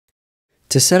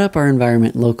To set up our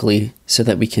environment locally so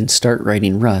that we can start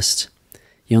writing Rust,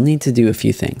 you'll need to do a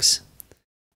few things.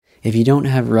 If you don't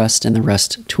have Rust and the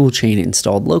Rust toolchain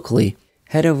installed locally,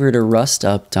 head over to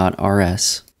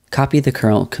rustup.rs, copy the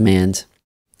curl command,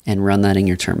 and run that in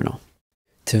your terminal.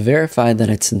 To verify that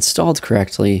it's installed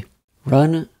correctly,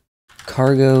 run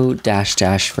cargo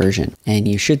 -- version, and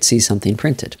you should see something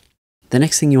printed. The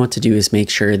next thing you want to do is make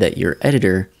sure that your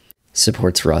editor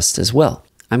supports Rust as well.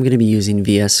 I'm going to be using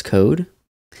VS Code,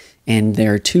 and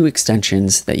there are two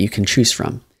extensions that you can choose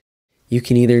from. You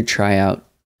can either try out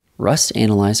Rust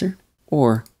Analyzer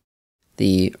or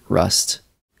the Rust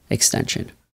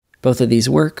extension. Both of these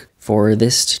work. For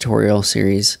this tutorial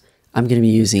series, I'm going to be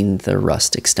using the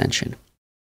Rust extension.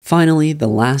 Finally, the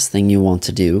last thing you want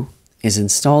to do is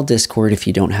install Discord if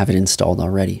you don't have it installed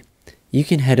already. You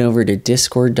can head over to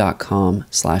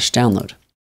discord.com/download.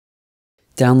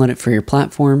 Download it for your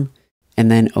platform and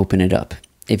then open it up.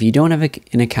 If you don't have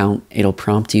an account, it'll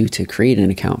prompt you to create an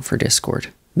account for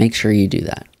Discord. Make sure you do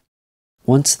that.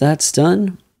 Once that's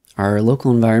done, our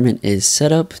local environment is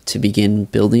set up to begin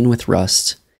building with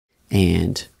Rust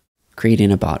and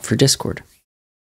creating a bot for Discord.